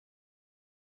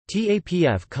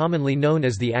TAPF, commonly known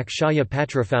as the Akshaya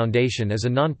Patra Foundation, is a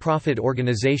non-profit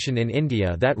organization in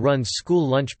India that runs school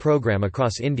lunch program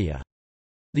across India.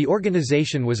 The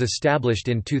organization was established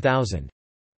in 2000.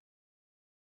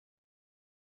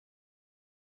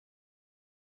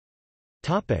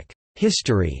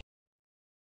 History.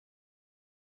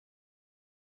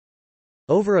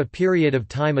 Over a period of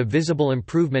time, a visible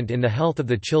improvement in the health of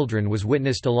the children was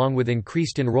witnessed, along with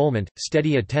increased enrollment,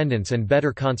 steady attendance and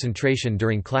better concentration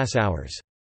during class hours.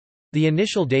 The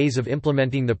initial days of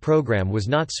implementing the program was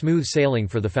not smooth sailing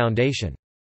for the foundation.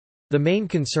 The main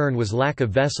concern was lack of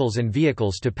vessels and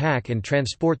vehicles to pack and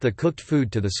transport the cooked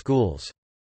food to the schools.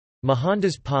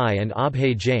 Mohandas Pai and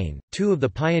Abhay Jain, two of the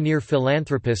pioneer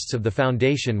philanthropists of the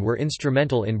foundation, were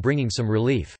instrumental in bringing some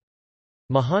relief.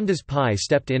 Mohandas Pai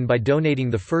stepped in by donating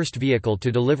the first vehicle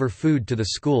to deliver food to the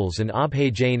schools, and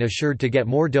Abhay Jain assured to get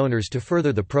more donors to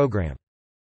further the program.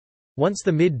 Once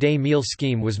the midday meal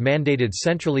scheme was mandated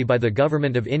centrally by the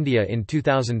Government of India in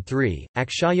 2003,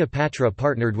 Akshaya Patra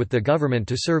partnered with the government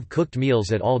to serve cooked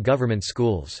meals at all government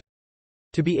schools.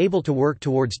 To be able to work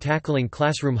towards tackling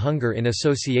classroom hunger in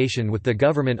association with the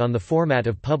government on the format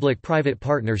of public-private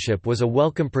partnership was a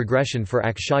welcome progression for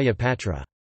Akshaya Patra.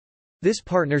 This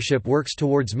partnership works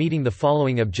towards meeting the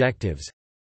following objectives: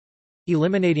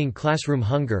 eliminating classroom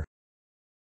hunger,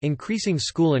 increasing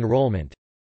school enrollment,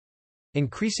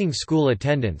 increasing school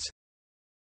attendance,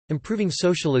 improving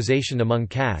socialization among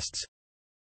castes,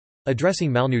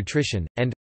 addressing malnutrition,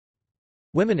 and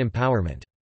women empowerment.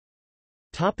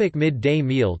 Midday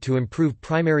meal. To improve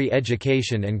primary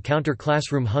education and counter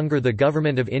classroom hunger, the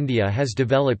Government of India has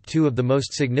developed two of the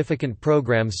most significant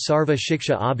programs, Sarva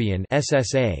Shiksha Abhiyan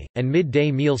 (SSA) and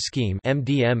Midday Meal Scheme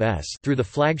 (MDMS). Through the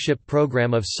flagship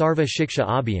program of Sarva Shiksha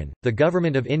Abhiyan, the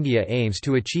Government of India aims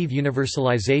to achieve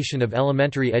universalization of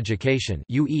elementary education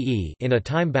 (UEE) in a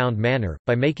time-bound manner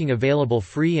by making available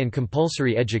free and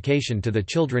compulsory education to the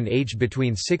children aged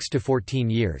between 6 to 14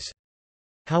 years.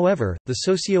 However, the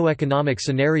socio-economic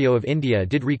scenario of India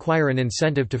did require an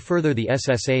incentive to further the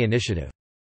SSA initiative.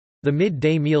 The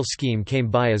midday meal scheme came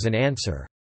by as an answer.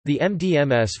 The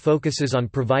MDMS focuses on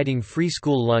providing free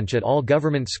school lunch at all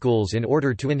government schools in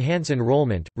order to enhance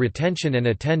enrollment, retention and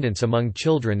attendance among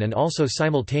children, and also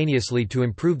simultaneously to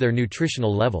improve their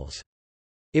nutritional levels.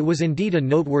 It was indeed a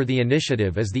noteworthy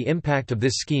initiative, as the impact of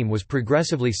this scheme was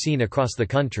progressively seen across the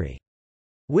country.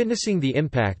 Witnessing the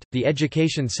impact, the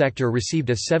education sector received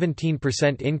a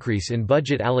 17% increase in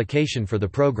budget allocation for the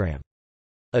program.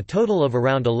 A total of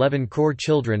around 11 crore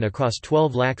children across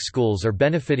 12 lakh schools are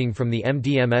benefiting from the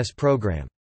MDMS program.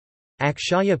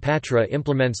 Akshaya Patra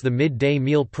implements the midday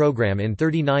meal program in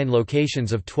 39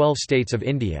 locations of 12 states of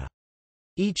India.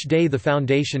 Each day the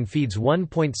foundation feeds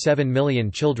 1.7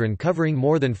 million children, covering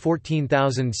more than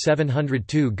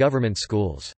 14,702 government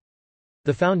schools.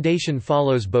 The foundation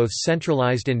follows both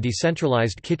centralized and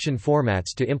decentralized kitchen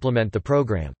formats to implement the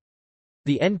program.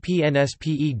 The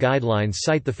NPNSPE guidelines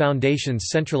cite the foundation's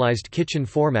centralized kitchen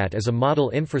format as a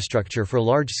model infrastructure for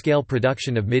large-scale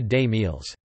production of midday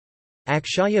meals.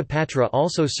 Akshaya Patra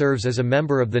also serves as a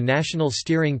member of the National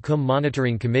Steering Cum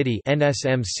Monitoring Committee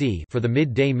 (NSMC) for the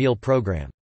midday meal program.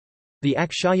 The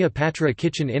Akshaya Patra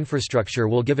kitchen infrastructure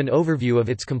will give an overview of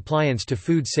its compliance to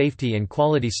food safety and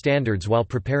quality standards while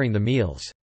preparing the meals.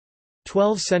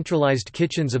 12 centralized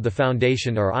kitchens of the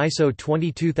foundation are ISO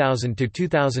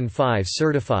 22000-2005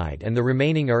 certified, and the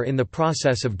remaining are in the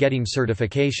process of getting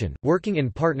certification. Working in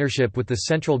partnership with the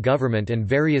central government and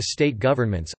various state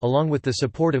governments, along with the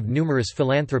support of numerous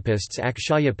philanthropists,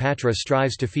 Akshaya Patra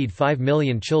strives to feed 5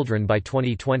 million children by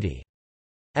 2020.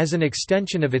 As an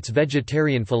extension of its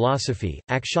vegetarian philosophy,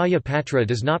 Akshaya Patra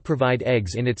does not provide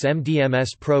eggs in its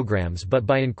MDMS programs, but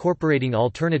by incorporating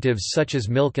alternatives such as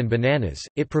milk and bananas,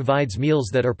 it provides meals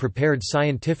that are prepared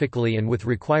scientifically and with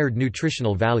required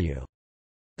nutritional value.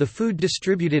 The food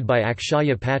distributed by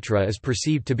Akshaya Patra is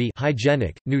perceived to be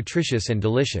hygienic, nutritious and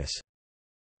delicious.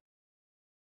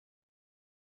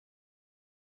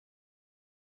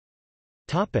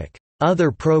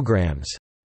 Other programs.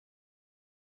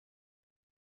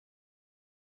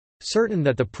 Certain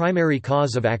that the primary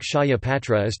cause of Akshaya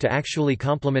Patra is to actually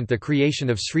complement the creation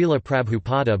of Srila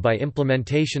Prabhupada by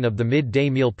implementation of the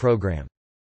midday meal program.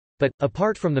 But,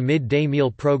 apart from the midday meal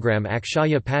program,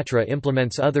 Akshaya Patra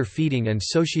implements other feeding and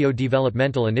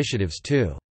socio-developmental initiatives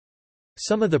too.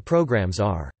 Some of the programs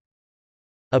are: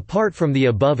 apart from the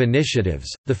above initiatives,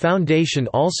 the foundation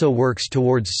also works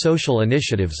towards social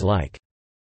initiatives like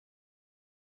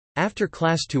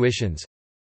after-class tuitions,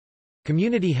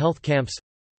 community health camps,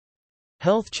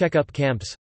 health checkup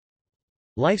camps,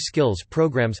 life skills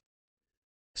programs,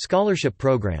 scholarship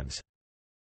programs.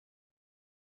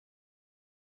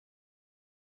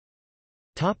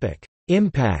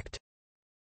 Impact.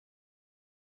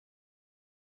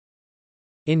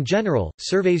 In general,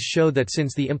 surveys show that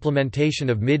since the implementation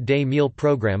of midday meal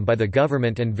program by the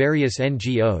government and various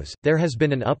NGOs, there has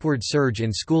been an upward surge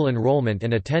in school enrollment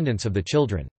and attendance of the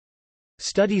children.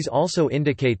 Studies also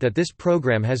indicate that this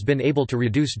program has been able to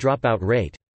reduce dropout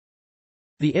rate.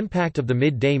 The impact of the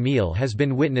midday meal has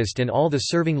been witnessed in all the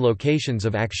serving locations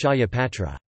of Akshaya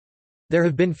Patra. There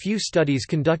have been few studies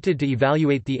conducted to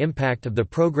evaluate the impact of the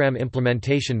program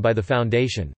implementation by the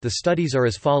Foundation. The studies are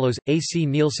as follows: A.C.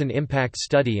 Nielsen Impact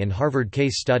Study and Harvard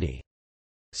Case Study.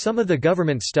 Some of the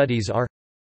government studies are: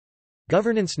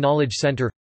 Governance Knowledge Center,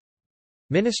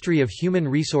 Ministry of Human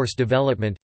Resource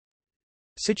Development,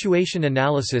 Situation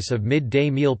Analysis of Midday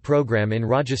Meal Program in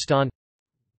Rajasthan,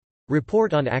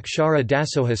 Report on Akshara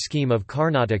Dasoha Scheme of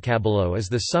Karnataka. Below is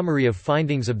the summary of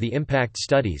findings of the impact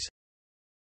studies.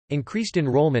 Increased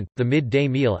enrollment. The midday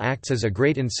meal acts as a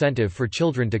great incentive for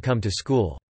children to come to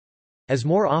school. As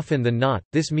more often than not,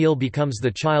 this meal becomes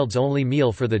the child's only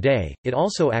meal for the day, it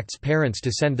also acts parents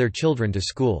to send their children to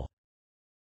school.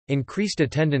 Increased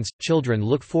attendance. Children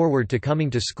look forward to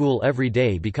coming to school every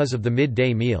day because of the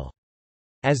midday meal.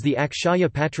 As the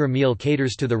Akshaya Patra meal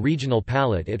caters to the regional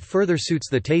palate, it further suits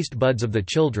the taste buds of the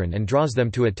children and draws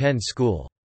them to attend school.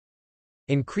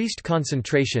 Increased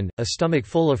concentration. A stomach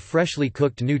full of freshly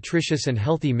cooked, nutritious and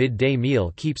healthy midday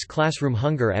meal keeps classroom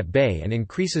hunger at bay and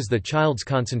increases the child's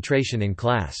concentration in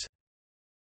class.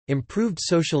 Improved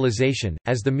socialization.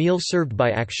 As the meal served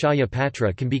by Akshaya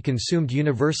Patra can be consumed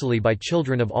universally by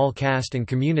children of all caste and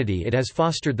community, it has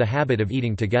fostered the habit of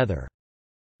eating together.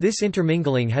 This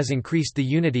intermingling has increased the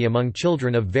unity among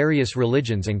children of various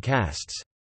religions and castes.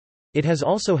 It has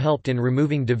also helped in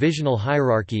removing divisional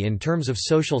hierarchy in terms of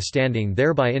social standing,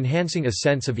 thereby enhancing a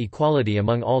sense of equality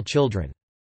among all children.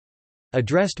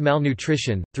 Addressed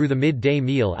malnutrition. Through the midday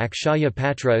meal, Akshaya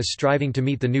Patra is striving to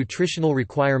meet the nutritional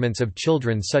requirements of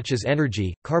children such as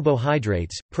energy,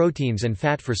 carbohydrates, proteins and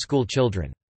fat for school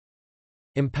children.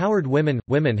 Empowered women.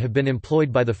 Women have been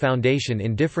employed by the Foundation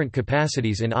in different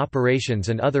capacities in operations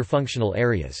and other functional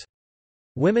areas.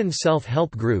 Women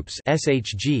self-help groups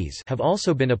 (SHGs) have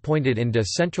also been appointed in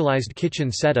decentralized kitchen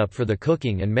setup for the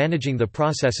cooking and managing the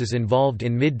processes involved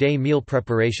in midday meal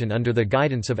preparation under the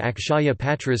guidance of Akshaya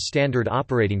Patra's standard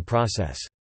operating process.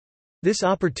 This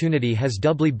opportunity has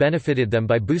doubly benefited them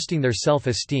by boosting their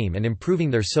self-esteem and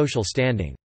improving their social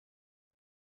standing.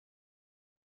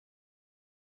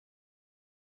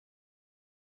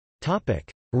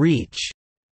 Reach.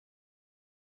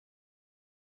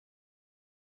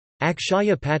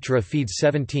 Akshaya Patra feeds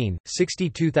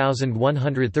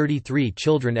 62,133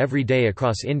 children every day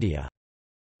across India.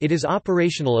 It is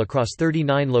operational across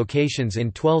 39 locations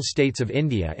in 12 states of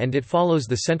India, and it follows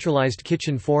the centralized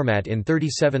kitchen format in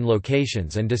 37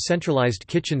 locations and decentralized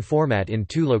kitchen format in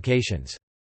 2 locations.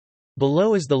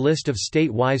 Below is the list of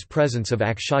state-wise presence of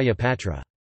Akshaya Patra.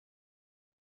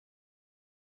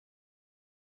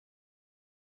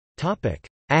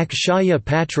 Akshaya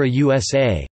Patra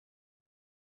USA.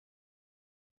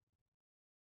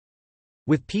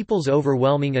 With people's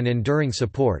overwhelming and enduring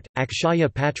support,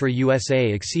 Akshaya Patra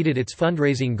USA exceeded its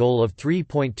fundraising goal of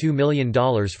 $3.2 million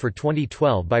for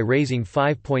 2012 by raising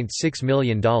 $5.6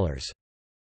 million.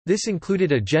 This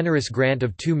included a generous grant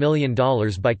of $2 million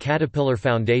by Caterpillar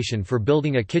Foundation for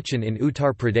building a kitchen in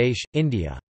Uttar Pradesh,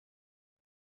 India.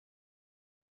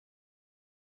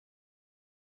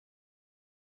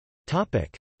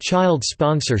 Child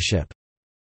sponsorship.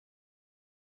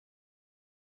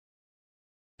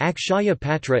 Akshaya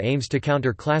Patra aims to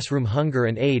counter classroom hunger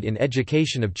and aid in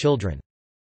education of children.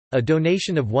 A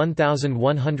donation of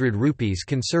 1,100 rupees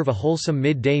can serve a wholesome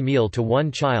midday meal to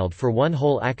one child for one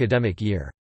whole academic year.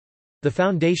 The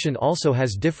foundation also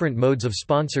has different modes of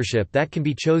sponsorship that can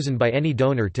be chosen by any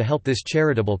donor to help this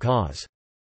charitable cause.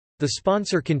 The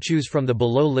sponsor can choose from the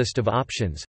below list of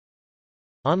options: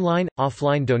 online,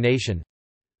 offline donation,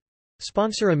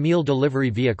 sponsor a meal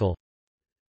delivery vehicle,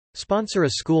 sponsor a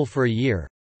school for a year,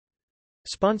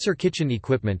 sponsor kitchen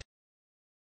equipment,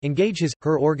 engage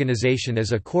his/her organization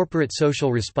as a corporate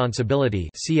social responsibility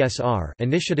 (CSR)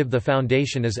 initiative. The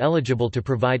foundation is eligible to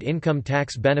provide income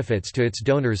tax benefits to its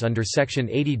donors under Section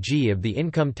 80G of the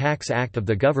Income Tax Act of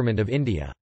the Government of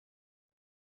India.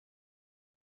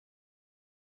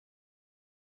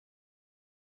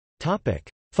 Topic: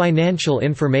 Financial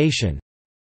information.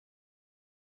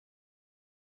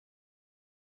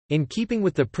 In keeping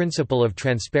with the principle of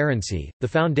transparency, the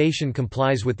Foundation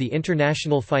complies with the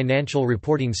International Financial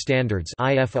Reporting Standards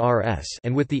 (IFRS)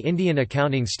 and with the Indian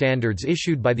accounting standards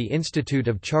issued by the Institute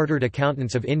of Chartered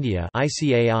Accountants of India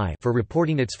 (ICAI) for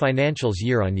reporting its financials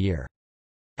year on year.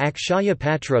 Akshaya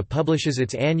Patra publishes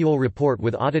its annual report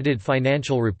with audited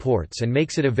financial reports and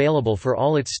makes it available for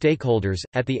all its stakeholders,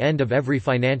 at the end of every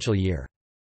financial year.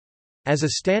 As a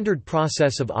standard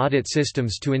process of audit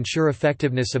systems to ensure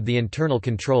effectiveness of the internal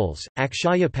controls,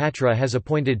 Akshaya Patra has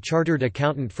appointed chartered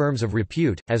accountant firms of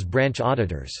repute, as branch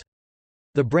auditors.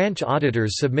 The branch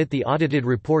auditors submit the audited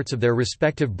reports of their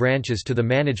respective branches to the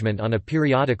management on a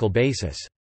periodical basis.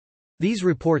 These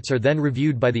reports are then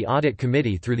reviewed by the Audit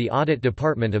Committee through the Audit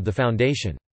Department of the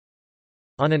Foundation.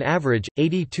 On an average,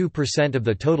 82% of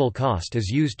the total cost is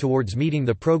used towards meeting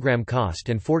the program cost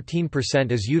and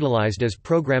 14% is utilized as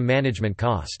program management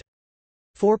cost.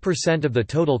 4% of the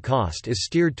total cost is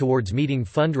steered towards meeting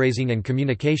fundraising and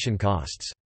communication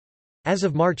costs. As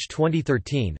of March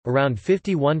 2013, around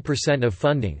 51% of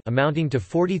funding, amounting to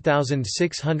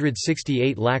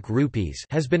 40,668 lakh rupees,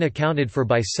 has been accounted for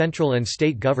by central and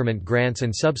state government grants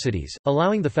and subsidies,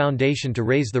 allowing the foundation to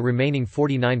raise the remaining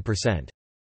 49%.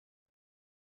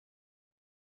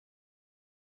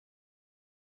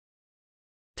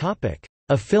 Topic: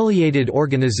 Affiliated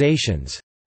organizations.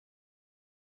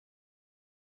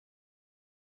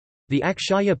 The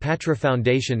Akshaya Patra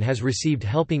Foundation has received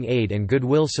helping aid and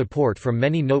goodwill support from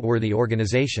many noteworthy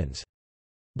organizations.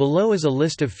 Below is a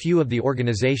list of few of the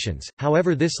organizations,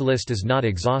 however this list is not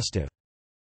exhaustive.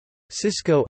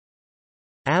 Cisco,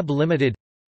 AB Limited,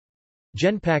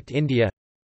 Genpact India,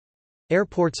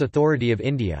 Airports Authority of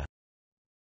India,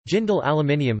 Jindal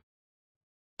Aluminium,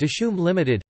 Deshum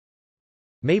Limited,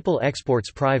 Maple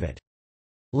Exports Private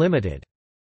Limited,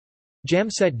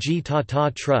 Jamsetji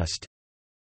Tata Trust,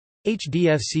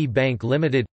 HDFC Bank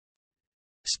Limited,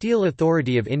 Steel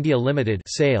Authority of India Limited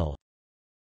 (SAIL),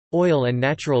 Oil and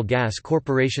Natural Gas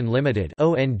Corporation Limited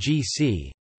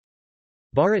 (ONGC),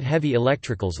 Bharat Heavy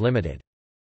Electricals Limited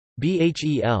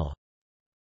 (BHEL),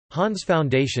 Hans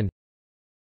Foundation,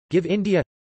 Give India,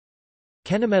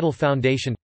 Kennametal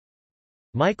Foundation,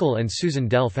 Michael and Susan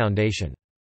Dell Foundation.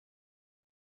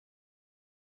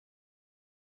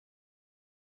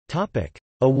 Topic: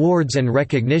 Awards and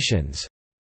recognitions.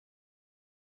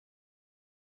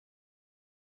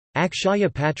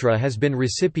 Akshaya Patra has been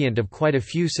recipient of quite a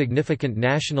few significant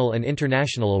national and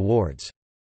international awards.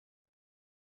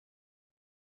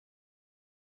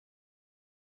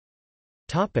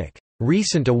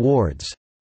 Recent awards.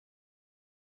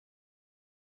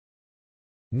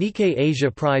 Nikkei Asia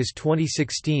Prize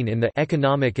 2016 in the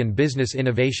Economic and Business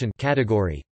Innovation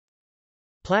category.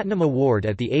 Platinum Award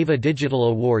at the Ava Digital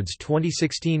Awards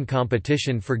 2016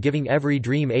 competition for Giving Every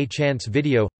Dream a Chance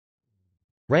video.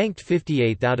 Ranked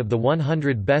 58th out of the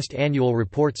 100 Best Annual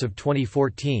Reports of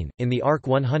 2014, in the ARC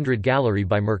 100 Gallery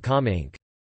by Mercom Inc.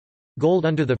 Gold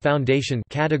under the Foundation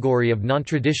category of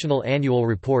Non-Traditional Annual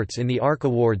Reports in the ARC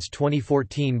Awards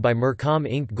 2014 by Mercom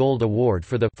Inc. Gold Award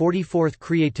for the 44th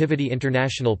Creativity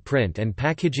International Print and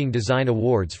Packaging Design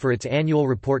Awards for its Annual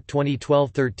Report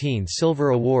 2012-13 Silver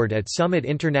Award at Summit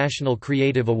International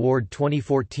Creative Award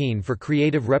 2014 for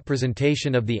Creative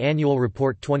Representation of the Annual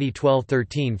Report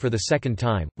 2012-13 for the second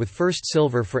time, with first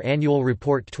silver for Annual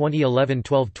Report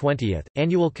 2011-12 20th,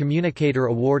 Annual Communicator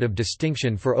Award of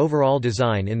Distinction for Overall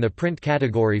Design in the Print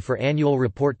category for Annual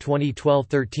Report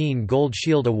 2012-13 Gold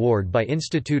Shield Award by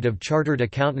Institute of Chartered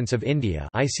Accountants of India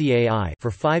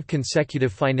for 5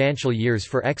 consecutive financial years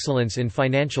for excellence in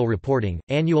financial reporting,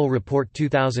 Annual Report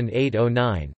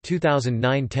 2008-09,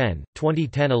 2009-10,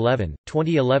 2010-11,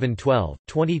 2011-12,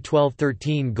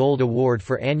 2012-13 Gold Award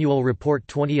for Annual Report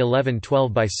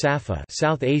 2011-12 by SAFA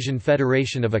South Asian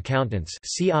Federation of Accountants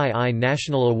CII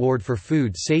National Award for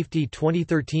Food Safety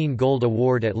 2013 Gold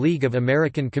Award at League of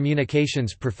American Communications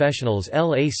Professionals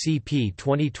LACP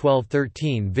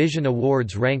 2012-13 Vision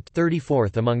Awards ranked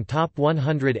 34th among top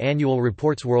 100 annual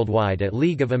reports worldwide at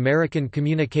League of American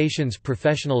Communications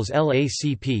Professionals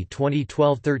LACP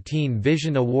 2012-13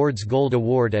 Vision Awards Gold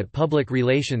Award at Public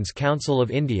Relations Council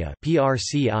of India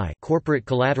PRCI Corporate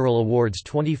Collateral Awards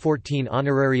 2014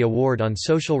 Honorary Award on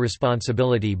Social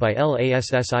Responsibility by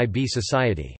LASSIB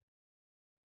Society.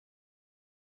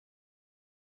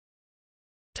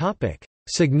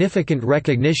 Significant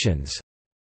recognitions.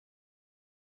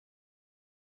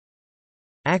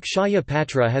 Akshaya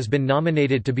Patra has been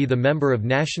nominated to be the member of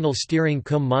National Steering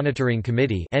Cum Monitoring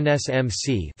Committee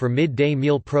for Midday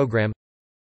Meal Program.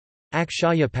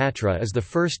 Akshaya Patra is the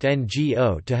first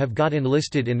NGO to have got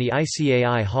enlisted in the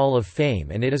ICAI Hall of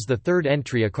Fame, and it is the third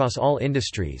entry across all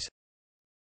industries.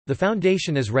 The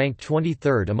foundation is ranked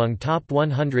 23rd among top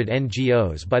 100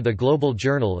 NGOs by the Global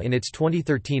Journal in its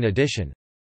 2013 edition.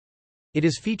 It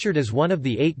is featured as one of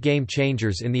the 8 game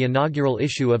changers in the inaugural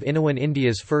issue of Innovan,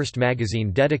 India's first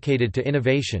magazine dedicated to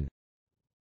innovation.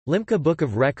 Limca Book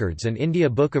of Records and India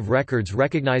Book of Records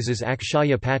recognizes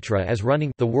Akshaya Patra as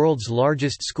running the world's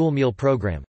largest school meal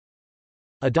program.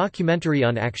 A documentary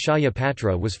on Akshaya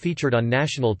Patra was featured on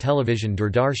national television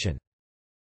Doordarshan.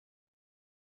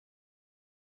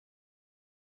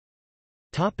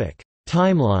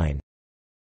 Timeline.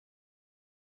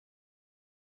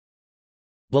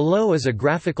 Below is a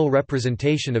graphical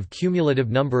representation of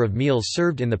cumulative number of meals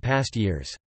served in the past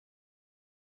years.